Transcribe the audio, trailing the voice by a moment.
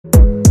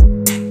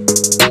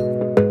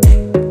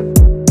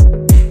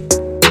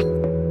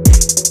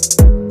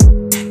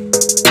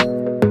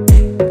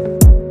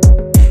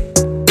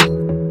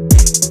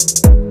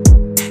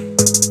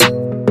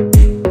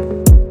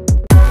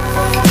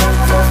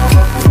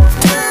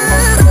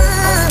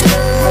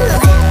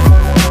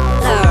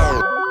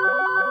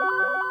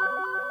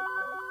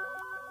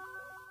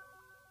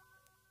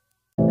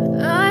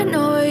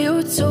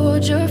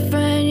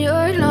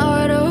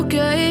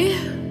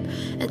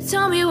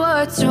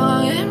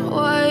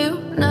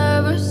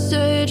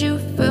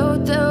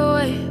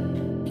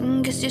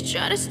Guess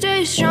you're trying to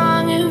stay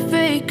strong and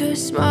fake a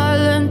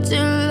smile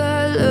until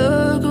I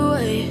look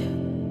away.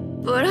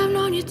 But I've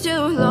known you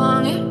too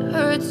long, it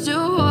hurts to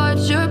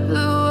watch your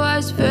blue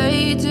eyes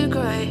fade to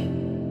gray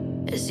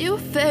as you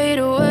fade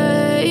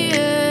away,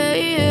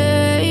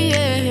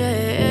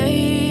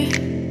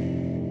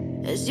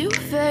 as you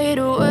fade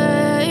away.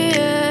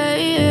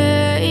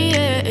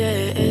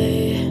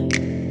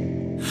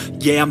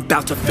 Yeah, I'm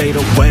about to fade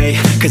away,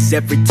 cause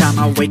every time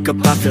I wake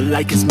up I feel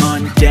like it's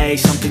Monday.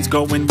 Something's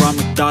going wrong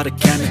with all the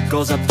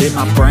chemicals up in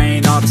my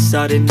brain. All of a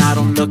sudden I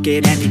don't look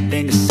at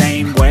anything the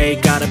same way.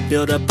 Got a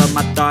buildup of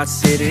my thoughts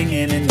sitting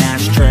in an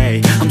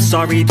ashtray. I'm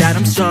sorry that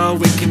I'm so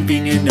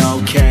inconvenient,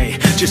 okay.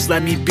 Just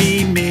let me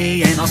be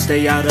me and I'll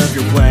stay out of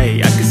your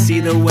way. I can see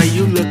the way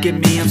you look at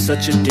me, I'm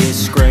such a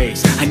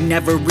disgrace. I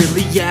never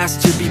really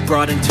asked to be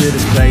brought into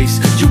this place.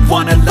 You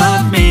wanna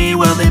love me?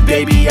 Well then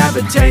baby have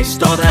a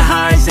taste. All the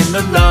highs and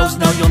the lows,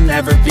 no, you'll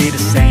never be the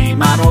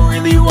same. I don't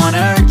really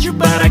wanna hurt you,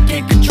 but I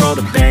can't control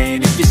the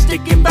pain. If you're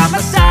sticking by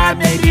my side,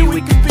 maybe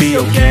we could be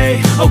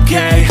okay.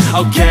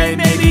 Okay,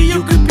 maybe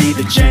you could be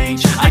the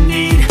change I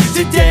need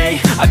today.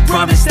 I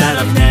promise that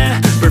I've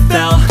never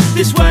felt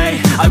this way.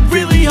 I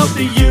really hope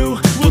that you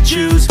will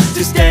choose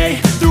to stay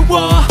through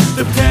all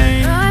the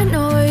pain. I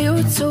know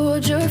you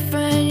told your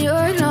friend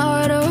you're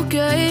not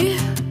okay,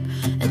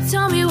 and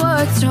tell me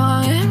what's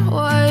wrong and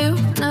why you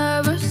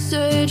never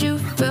said you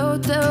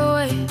felt that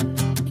way.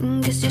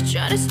 Guess you're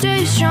trying to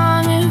stay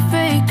strong and